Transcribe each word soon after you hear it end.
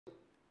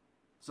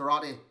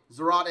Zarate.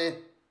 Zarate.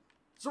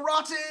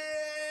 Zarate!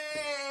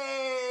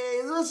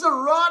 The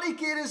Zarate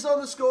kid is on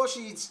the score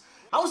sheets.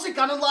 How's it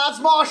going, lads?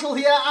 Marshall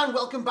here, and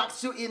welcome back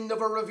to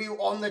another review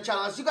on the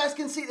channel. As you guys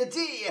can see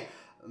today,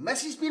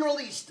 Messi's been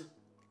released.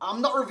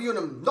 I'm not reviewing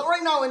him. Not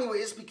right now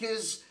anyways,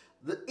 because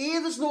A,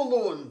 there's no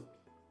loan.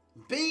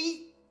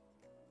 B,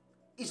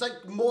 he's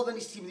like more than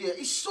his team of the year.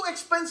 He's so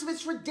expensive,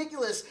 it's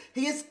ridiculous.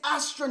 He is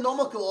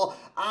astronomical.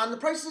 And the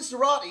price of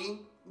Zarate,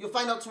 you'll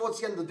find out towards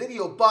the end of the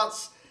video,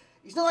 but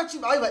he's not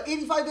actually either.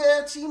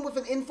 85 team with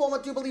an inform,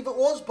 I do believe it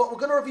was, but we're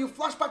going to review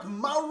Flashback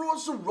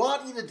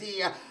Zarate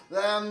today.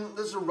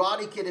 The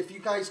Zarate kid, if you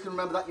guys can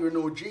remember that, you're an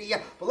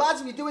OG. But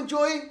lads, if you do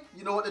enjoy,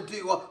 you know what to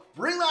do.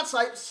 Bring that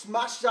type,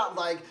 smash that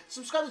like,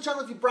 subscribe to the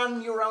channel if you're brand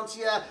new around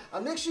here,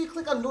 and make sure you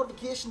click on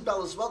notification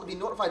bell as well to be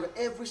notified of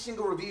every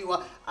single review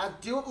I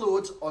do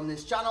upload on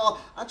this channel.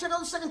 And check out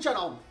the second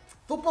channel.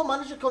 Football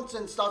Manager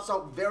content starts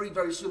out very,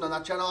 very soon on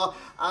that channel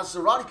as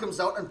Zarate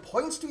comes out and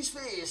points to his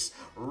face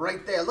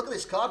right there. Look at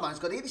this card, man. He's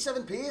got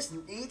 87 pace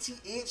and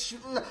 88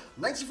 shooting,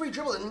 93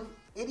 dribbling,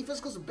 80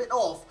 physical's a bit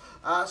off.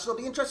 So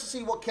it'll be interesting to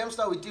see what chem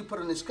style we do put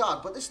on this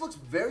card. But this looks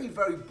very,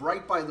 very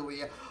bright, by the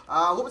way.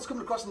 I hope it's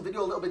coming across in the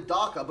video a little bit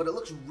darker, but it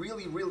looks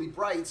really, really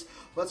bright.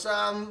 But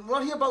we're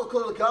not here about the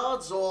colour of the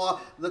cards or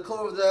the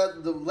colour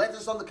of the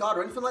letters on the card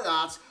or anything like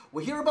that.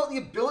 We're here about the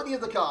ability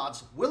of the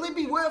cards. Will it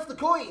be worth the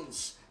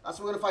coins? That's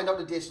what we're going to find out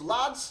today. So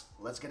lads,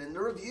 let's get into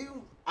the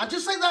review. And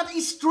just like that,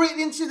 he's straight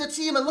into the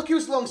team. And look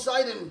who's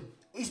alongside him.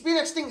 He's been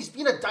extinct. He's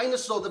been a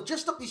dinosaur. They've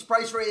just upped his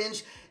price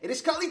range. It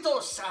is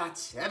Carlitos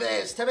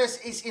Tevez.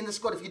 Tevez is in the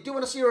squad. If you do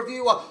want to see a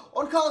review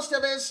on Carlos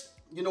Tevez,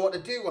 you know what to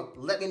do.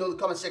 Let me know in the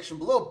comment section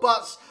below.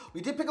 But we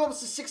did pick up to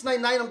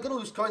 699. I'm going to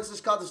lose coins to this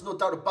card. There's no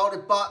doubt about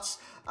it. But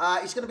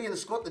he's going to be in the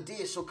squad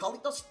today. So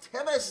Carlitos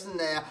Tevez is in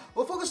there.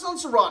 We're focused on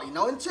Zarate.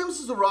 Now, in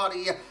terms of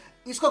Zarate,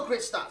 he's got great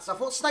stats. I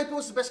thought Sniper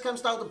was the best chem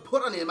style to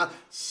put on him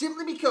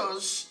simply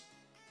because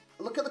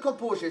look at the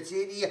composure, it's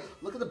 80.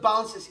 Look at the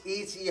balance, it's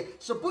 80.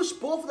 So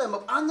boost both of them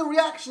up and the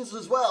reactions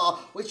as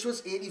well, which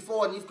was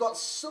 84. And you've got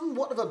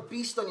somewhat of a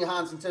beast on your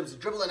hands in terms of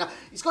dribbling.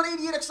 He's got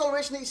 88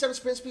 acceleration, 87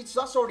 sprint speed,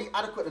 so that's already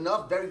adequate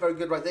enough. Very, very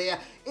good right there.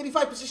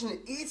 85 position,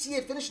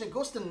 88 finishing. It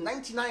goes to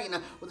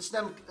 99 with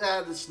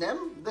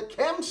the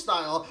chem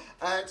style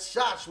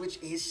touch,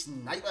 which is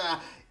Sniper.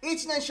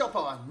 89 shot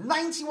power,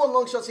 91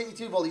 long shots,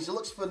 82 volleys. It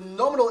looks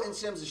phenomenal in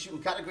terms of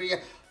shooting category.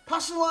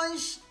 Passing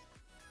wise,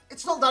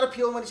 it's not that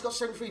appealing when he's got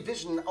 73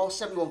 vision or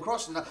 71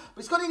 crossing, but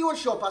he's got 81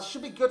 short pass.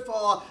 Should be good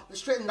for the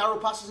straight and narrow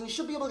passes, and he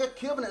should be able to get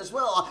curving it as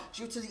well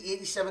due to the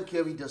 87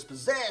 curve he does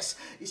possess.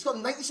 He's got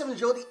 97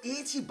 agility,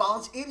 80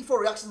 balance,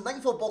 84 reactions,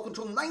 94 ball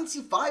control,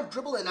 95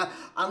 dribbling,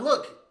 and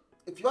look,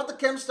 if you add the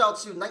chem style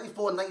to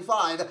 94 and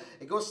 95,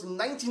 it goes to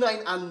 99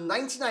 and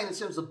 99 in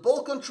terms of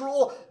ball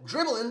control,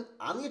 dribbling,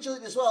 and the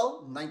agility as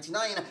well,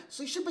 99.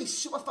 So he should be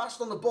super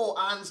fast on the ball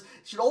and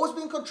should always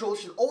be in control,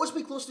 should always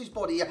be close to his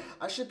body,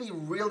 and should be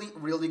really,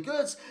 really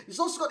good. He's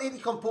also got 80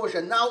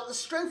 composure. Now,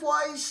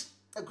 strength-wise,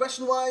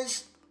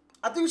 aggression-wise,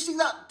 I do see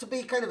that to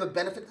be kind of a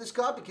benefit to this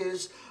card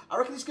because I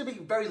reckon he's going to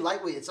be very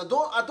lightweight.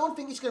 I don't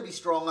think he's going to be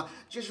strong,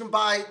 judging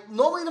by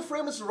normally the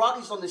frame of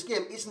Zarate's on this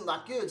game isn't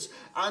that good.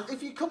 And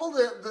if you couple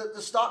the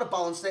starter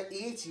balance, the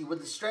 80 with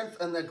the strength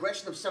and the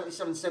aggression of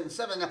 77,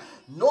 77,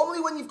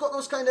 normally when you've got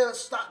those kind of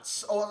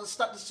stats or the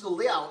statistical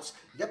layouts,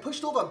 you get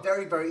pushed over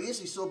very, very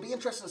easily. So it'll be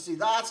interesting to see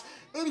that.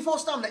 84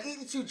 stamina,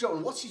 82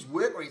 jumping. What's his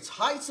work rate?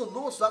 High to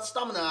low, so that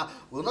stamina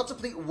will not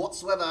deplete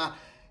whatsoever.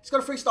 He's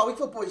got a 3-star weak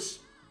foot, boys.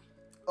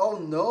 Oh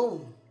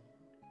no.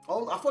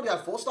 Oh, I thought he had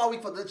 4-star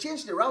weak foot. They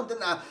changed it around,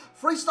 didn't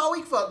they? 3-star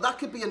weak foot, that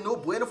could be a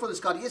no-brainer for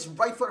this card. He is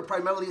right-footed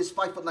primarily, he is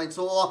 5'9"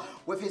 tall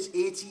with his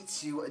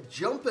 82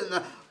 jumping.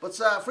 But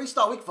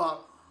 3-star weak foot,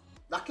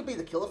 that could be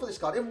the killer for this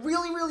card. It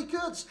really, really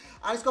could.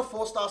 And he's got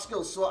 4-star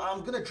skills, so I'm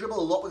going to dribble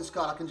a lot with this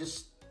card. I can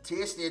just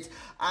taste it.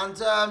 And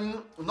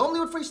normally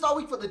with 3-star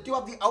weak foot, they do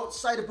have the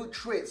outside of boot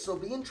traits, so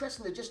it'll be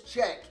interesting to just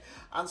check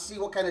and see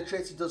what kind of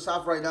traits he does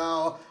have right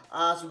now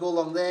as we go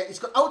along there. He's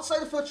got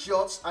outside of foot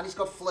shots and he's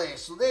got flair,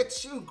 so they're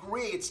two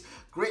great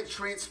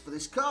traits for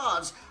this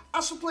card.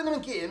 As for playing him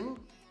in game,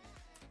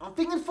 I'm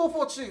thinking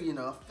 4-4-2, you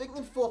know,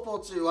 thinking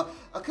 4-4-2.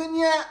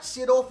 Acuna,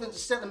 Seedorf into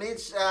centre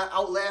mids,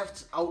 out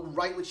left, out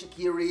right with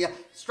Shaqiri,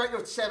 striker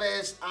with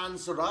Tevez and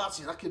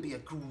Zarate. That could be a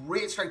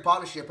great strike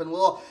partnership, and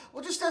we'll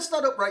just test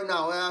that up right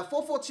now.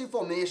 4-4-2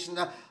 formation.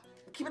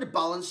 Keeping it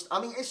balanced.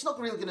 I mean, it's not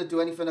really going to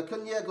do anything.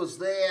 Acuna goes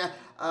there.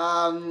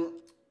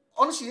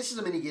 Honestly, this is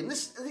a mini game.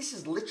 This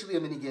is literally a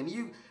mini game.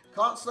 You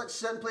can't select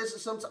certain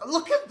places sometimes.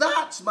 Look at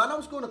that, man. I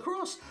was going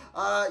across.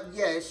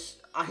 Yes,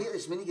 I hate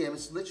this mini game.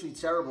 It's literally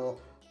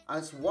terrible. And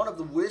it's one of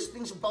the worst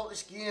things about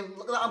this game.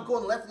 Look at that. I'm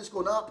going left and it's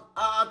going up.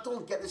 I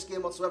don't get this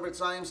game whatsoever at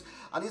times.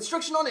 And the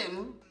instruction on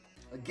him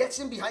gets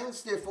him behind,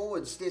 stay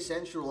forward, stay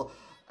central.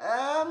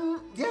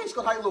 Yeah, he's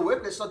got high-low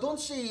work rate, so I don't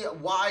see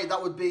why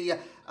that would be,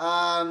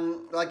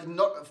 like,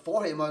 not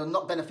for him or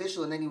not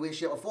beneficial in any way,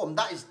 shape, or form.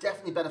 That is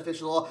definitely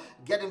beneficial,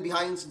 get him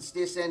behind and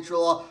stay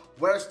central,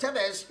 whereas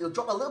Tevez, he'll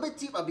drop a little bit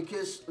deeper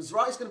because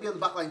Zarate's going to be on the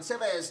back line.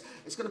 Tevez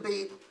is going to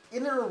be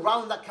in and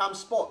around that cam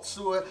spot,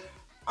 so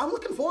I'm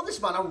looking forward to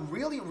this, man. I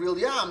really,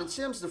 really am. In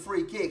terms of the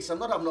free kicks, I'm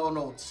not having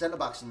no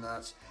centre-backs in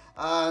that.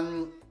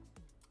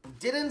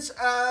 Didn't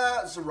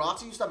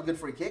Zarate used to have a good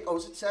free kick? Or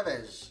was it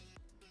Tevez?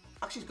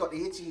 Actually, he's got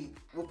 80.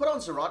 We'll put on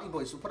Zarate,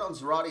 boys. We'll put on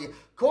Zarate.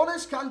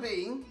 Corners can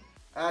be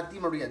Di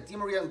Maria. Di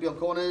Maria can be on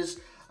corners.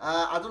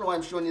 I don't know why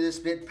I'm showing you this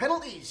bit.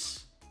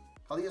 Penalties.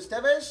 Carlitos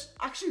Tevez.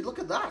 Actually, look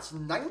at that.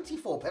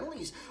 94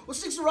 penalties. We'll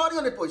stick Zarate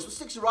on it, boys. We'll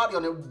stick Zarate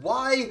on it.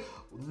 Why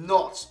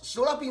not?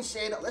 So that being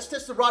said, let's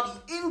test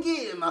Zarate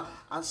in-game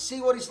and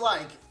see what he's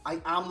like. I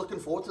am looking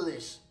forward to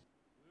this.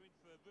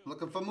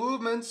 Looking for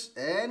movement.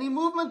 Any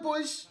movement,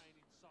 boys?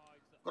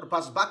 Got to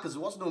pass it back because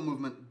there was no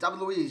movement. David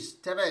Luiz.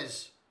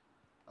 Tevez.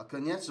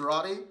 Acuna.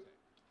 Zarate.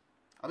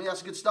 I mean,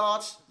 that's a good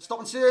start. Stop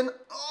and turn.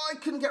 Oh, I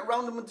couldn't get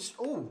around him with this.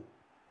 Oh.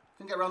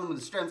 Couldn't get around him with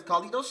the strength.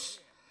 Carlitos.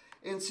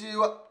 Into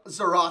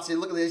Zarate.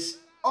 Look at this.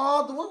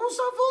 Oh, what was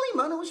that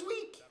volley, man? It was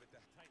weak.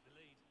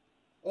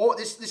 Oh,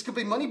 this could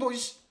be money,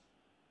 boys.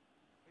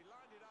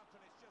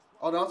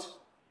 Or not.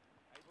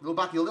 Little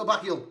back heel, little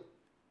back heel.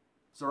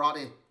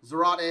 Zarate.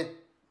 Zarate.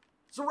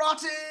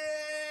 Zarate!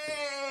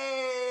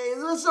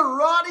 The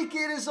Zarate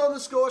kid is on the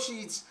score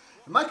sheets.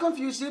 Am I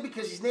confused here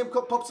because his name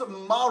pops up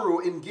Mauro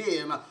in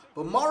game?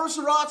 But Mauro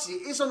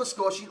Zarate is on the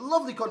score sheet.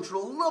 Lovely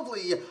control,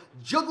 lovely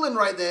juggling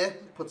right there.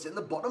 Puts it in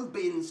the bottom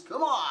bins.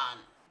 Come on.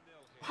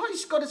 Oh,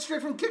 he's got it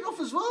straight from kickoff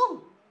as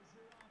well.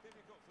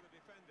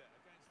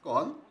 Go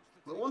on.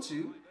 Little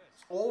 1-2.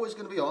 It's always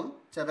going to be on.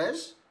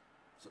 Tevez.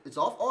 It's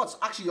off. Oh, it's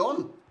actually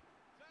on.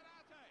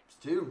 It's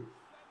 2.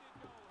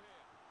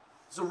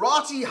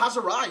 Zarate has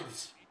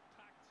arrived.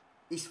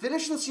 His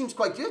finishing seems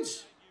quite good.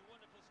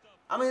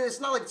 I mean,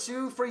 it's not like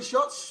 2 free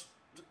shots.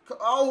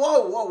 Oh,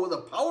 whoa, whoa, with the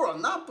power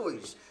on that,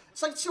 boys.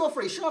 It's like 2 or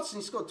 3 shots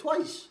and he scored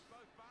twice.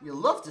 You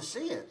love to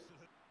see it.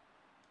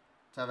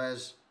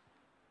 Tevez.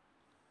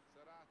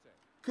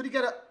 Could he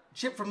get a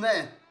chip from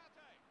there?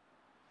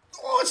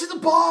 Oh, it's in the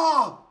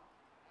bar!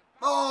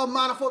 Oh,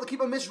 man, I thought the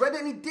keeper misread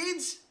it, and he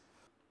did.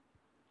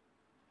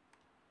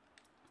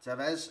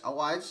 Tevez, out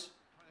wide.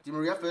 Di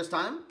Maria, first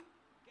time.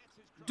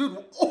 Dude,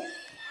 oh,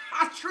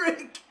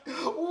 hat-trick!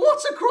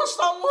 What a cross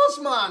that was,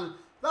 man!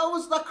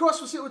 That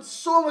cross was hit with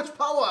so much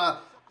power.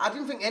 I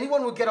didn't think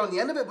anyone would get on the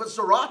end of it, but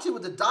Zarate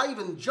with the dive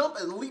and jump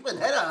and leap and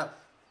header.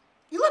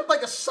 He looked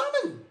like a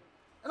salmon.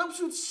 An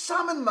absolute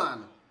salmon,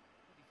 man.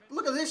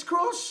 Look at this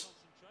cross.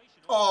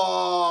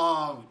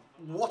 Oh,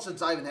 what a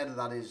diving header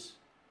that is.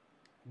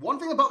 One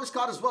thing about this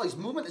card as well, his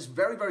movement is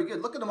very, very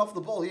good. Look at him off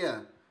the ball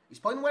here. He's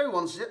pointing where he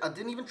wants it. I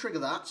didn't even trigger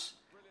that.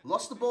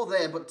 Lost the ball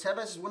there, but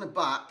Tevez has won it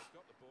back.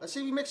 Let's see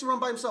if he makes a run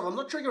by himself. I'm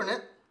not triggering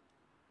it.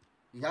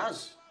 He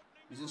has.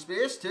 He's in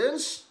space.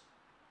 Turns.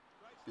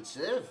 Good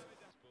save.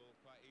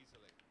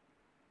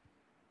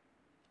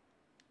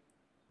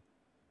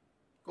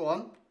 Go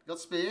on. Got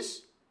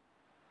space.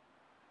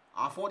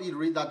 I thought he'd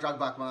read that drag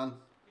back, man.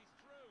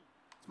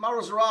 It's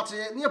Mauro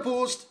Zarate, near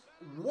post.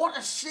 What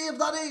a save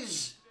that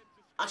is.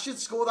 I should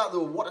score that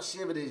though. What a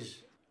save it is.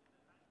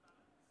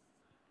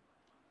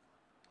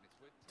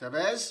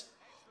 Tevez.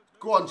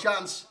 Go on,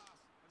 chance.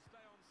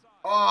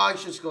 Oh, I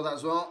should score that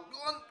as well. Go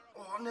on.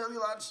 Oh, nearly,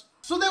 lads.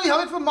 So there we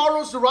have it for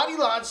Mauro Zarate,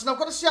 lads. And I've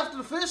got to say, after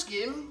the first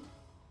game,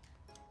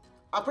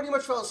 I pretty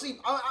much fell asleep.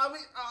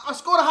 I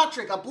scored a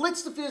hat-trick. I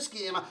blitzed the first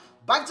game,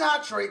 bagged a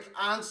hat-trick,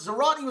 and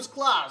Zarate was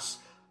class.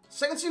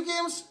 Second 2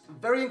 games,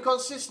 very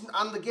inconsistent,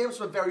 and the games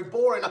were very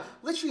boring. I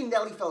literally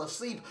nearly fell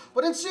asleep.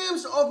 But in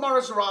terms of Mauro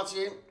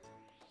Zarate,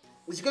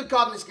 he's a good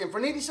card in this game. For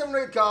an 87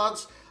 rated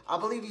cards, I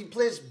believe he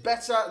plays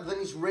better than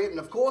his rating.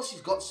 Of course,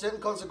 he's got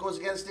certain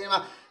consequences against him.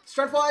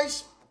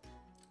 Strength-wise,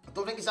 I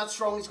don't think he's that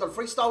strong. He's got a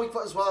 3-star weak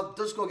foot as well.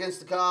 Does go against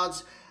the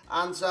cards.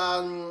 And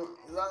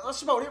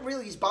that's about it,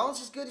 really. His balance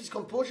is good. His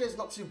composure is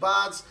not too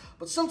bad.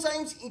 But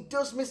sometimes he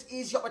does miss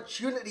easy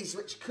opportunities,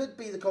 which could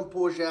be the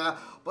composure.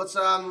 But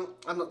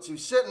I'm not too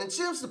certain. In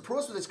terms of the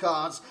pros for this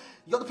card,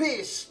 you got the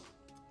pace.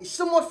 He's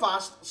somewhat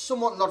fast,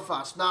 somewhat not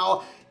fast.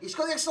 Now, he's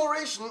got the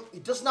acceleration. He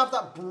doesn't have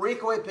that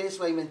breakaway pace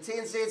where he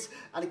maintains it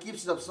and he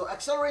keeps it up. So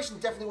acceleration,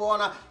 definitely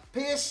one.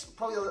 Pace,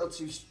 probably a little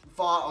too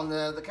far on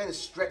the kind of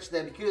stretch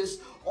there because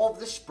of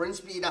the sprint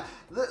speed.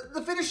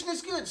 The finishing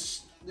is good.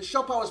 The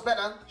shot power is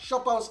better.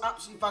 Shot power is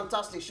absolutely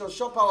fantastic. So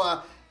shot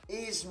power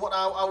is what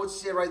I would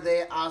say right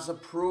there as a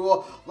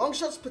pro. Long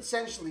shots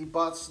potentially,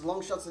 but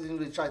long shots I didn't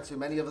really try too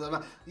many of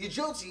them. The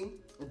agility,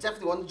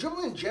 definitely one. The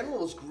dribbling in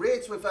general is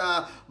great with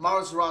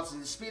Mauro Zarate.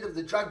 The speed of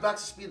the drag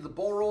backs, the speed of the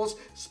ball rolls,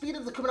 speed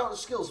of the coming out of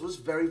skills was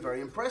very,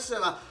 very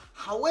impressive.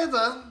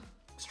 However,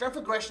 strength,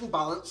 aggression,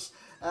 balance,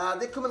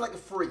 they come in like a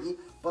 3,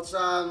 but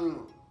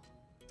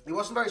he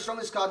wasn't very strong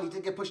this card and he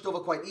did get pushed over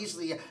quite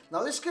easily.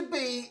 Now this could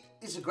be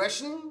his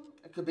aggression,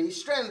 it could be his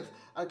strength,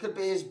 and it could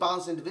be his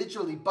balance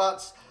individually,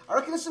 but I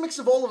reckon it's a mix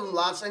of all of them,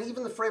 lads, and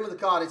even the frame of the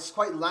card, it's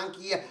quite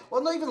lanky.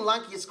 Well, not even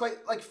lanky, it's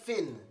quite like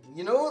thin,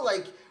 you know,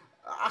 like,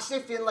 I say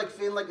fin, like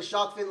a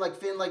shark fin, like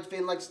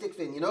stick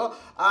fin, you know,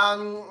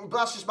 but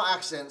that's just my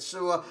accent.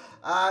 So,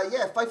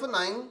 yeah,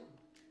 5'9",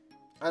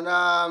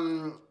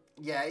 and,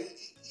 yeah,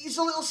 he's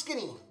a little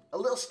skinny. a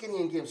little skinny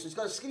in game. So he's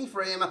got a skinny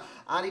frame,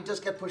 and he does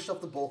get pushed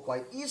off the ball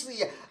quite easily.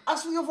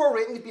 As for the overall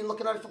rating, we've been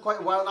looking at it for quite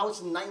a while now.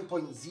 It's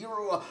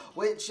 9.0,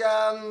 which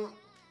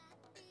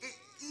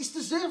he's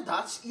deserved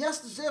that. He has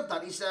deserved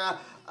that. He's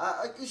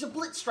a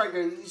blitz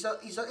striker.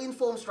 He's an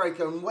informed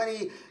striker, and when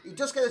he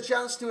does get a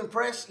chance to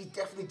impress, he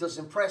definitely does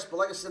impress. But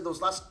like I said,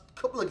 those last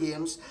couple of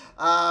games,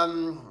 I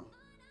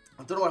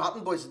don't know what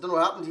happened, boys. I don't know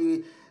what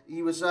happened.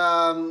 He was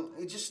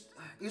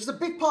a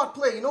big part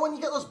player. You know when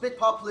you get those big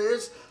part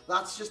players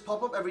that just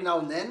pop up every now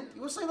and then? He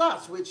was like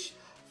that, which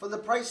for the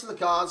price of the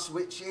cards,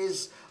 which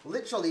is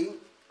literally,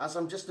 as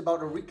I'm just about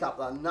to recap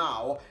that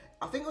now,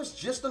 I think it was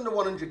just under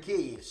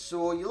 100k.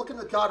 So you're looking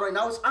at the card right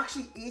now, it's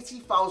actually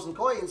 80,000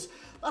 coins.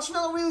 That's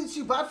not really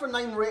too bad for a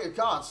 9 rated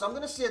card. So I'm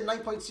going to say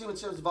 9.2 in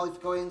terms of value for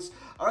coins.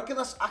 I reckon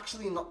that's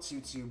actually not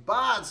too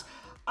bad.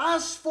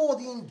 As for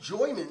the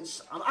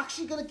enjoyments, I'm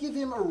actually going to give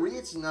him a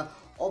rating of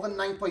a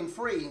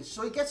 9.3.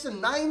 So he gets a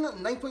 9,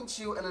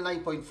 9.2 and a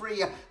 9.3.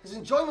 Because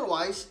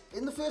enjoyment-wise,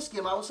 in the first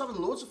game, I was having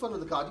loads of fun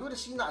with the card. You would have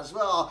seen that as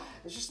well.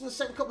 It's just in the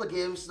second couple of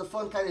games, the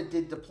fun kind of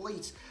did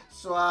deplete.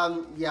 So,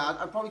 yeah,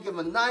 I'd probably give him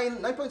a 9,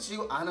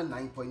 9.2 and a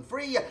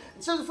 9.3.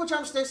 In terms of FUT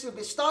Champions stakes, he'll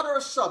be a starter or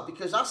a sub.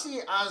 Because I see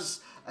it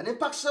as an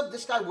impact sub,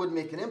 this guy would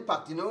make an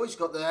impact, you know. He's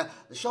got the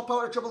shot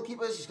power to trouble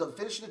keepers, he's got the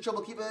finishing to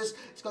trouble keepers,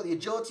 he's got the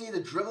agility,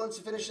 the dribbling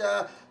to finish,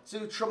 to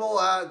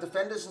trouble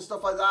defenders and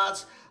stuff like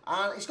that.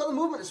 And he's got the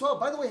movement as well.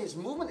 By the way, his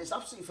movement is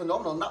absolutely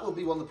phenomenal, and that will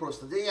be one of the pros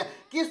today.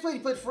 Games played, he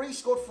played 3,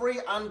 scored 3,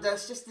 and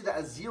assisted at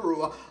a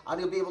 0. And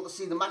you'll be able to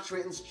see the match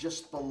ratings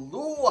just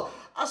below.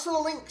 As for the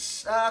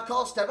links,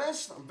 Carlos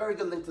Tevez, a very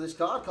good link to this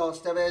card. Carlos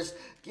Tevez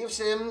gives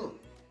him...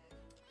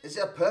 Is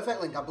it a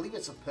perfect link? I believe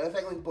it's a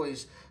perfect link,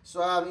 boys.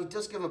 So he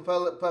does give him a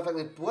perfect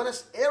link.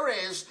 Buenos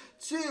Aires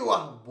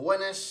to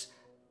Buenos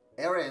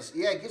Aires.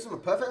 Yeah, it gives him a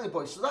perfect link,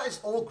 boys. So that is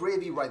all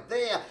gravy right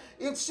there.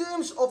 In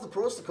terms of the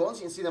pros to cons,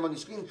 you can see them on your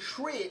screen.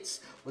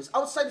 Traits was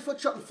outside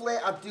foot, shot and flare,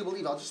 I do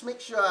believe. I'll just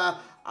make sure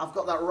I've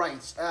got that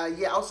right.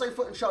 Yeah, outside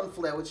foot and shot and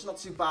flare, which is not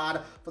too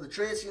bad for the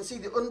traits. You can see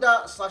the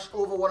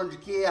under/over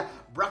 100k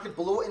bracket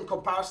below in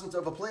comparison to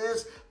other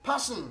players.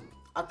 Passing.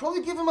 I'd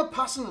probably give him a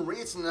passing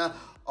rating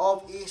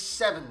of a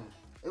 7.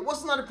 It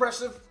wasn't that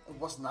impressive, it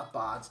wasn't that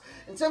bad.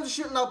 In terms of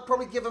shooting, I'll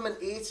probably give him an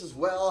 8 as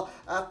well.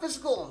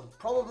 Physical,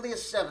 probably a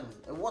 7.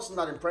 It wasn't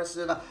that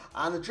impressive.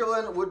 And the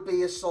dribbling would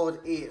be a solid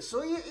 8.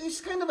 So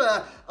he's kind of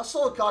a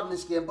solid card in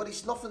this game, but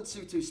he's nothing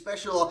too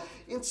special.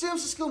 In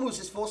terms of skill moves,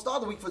 his 4-star,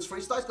 the weak foot's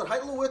 3-star. He's got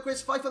height, low work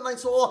rates, 5'9"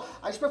 tall,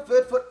 and his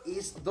preferred foot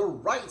is the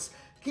right.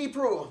 Key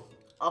pro.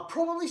 I'll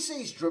probably say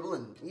he's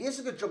dribbling. He is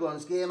a good dribbler in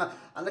this game.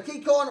 And the key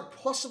con,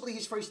 possibly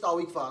his 3-star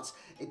weak fats.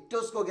 It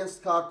does go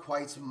against the card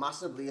quite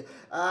massively.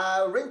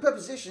 Rating per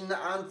position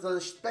and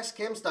the best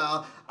chem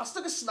style. I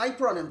stuck a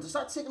sniper on him. Does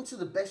that take him to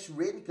the best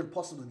rating he could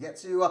possibly get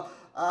to?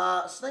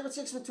 Sniper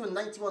takes him to a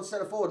 91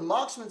 centre forward.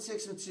 Marksman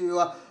takes him to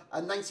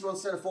a 91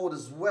 centre forward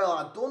as well.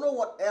 I don't know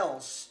what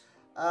else.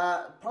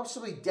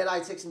 Possibly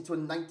Deadeye takes him to a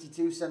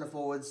 92 centre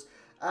forwards.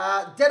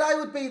 Deadeye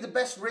would be the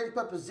best rating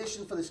per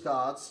position for this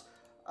cards.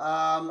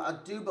 I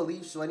do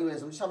believe so.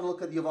 Anyways, I'm just having a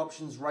look at the other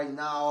options right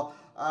now.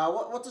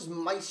 What does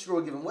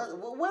Maestro give him?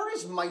 Where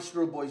is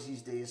Maestro, boys,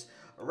 these days?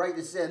 Right,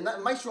 it's there.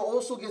 Maestro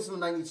also gives him a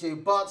 92,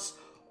 but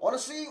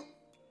honestly,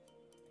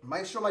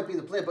 Maestro might be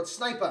the player, but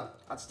Sniper.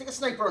 I'd stick a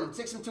Sniper on him.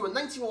 Takes him to a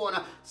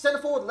 91. Centre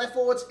forward, left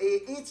forwards,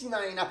 a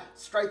 89.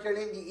 Striker, an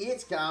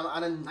 88 cam,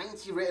 and a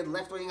 90 rated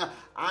left wing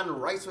and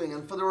right wing.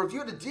 And for the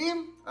review of the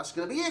team, that's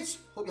going to be it.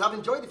 Hope you have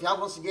enjoyed. If you have,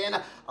 once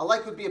again, a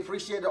like would be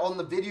appreciated on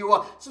the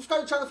video.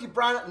 Subscribe to the channel if you're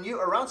brand new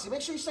around. So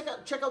make sure you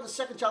check out the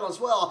second channel as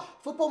well.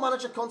 Football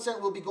Manager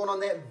content will be going on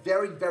there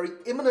very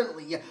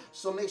imminently.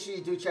 So make sure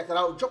you do check that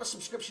out. Drop a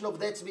subscription over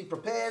there to be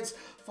prepared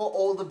for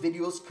all the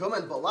videos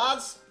coming. But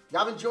lads, if you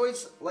have enjoyed,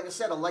 like I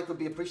said, a like would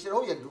be appreciated.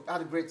 Hope you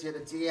had a great day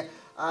today.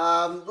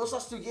 Those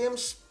last 2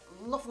 games,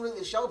 nothing really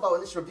to shout about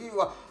in this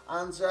review,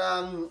 and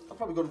I'm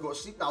probably going to go to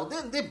sleep now.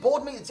 They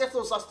bored me to death,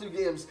 those last 2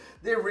 games.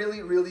 They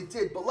really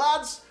did. But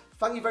lads,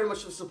 thank you very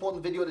much for supporting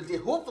the video today,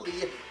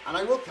 hopefully, and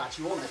I will catch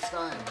you all next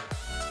time.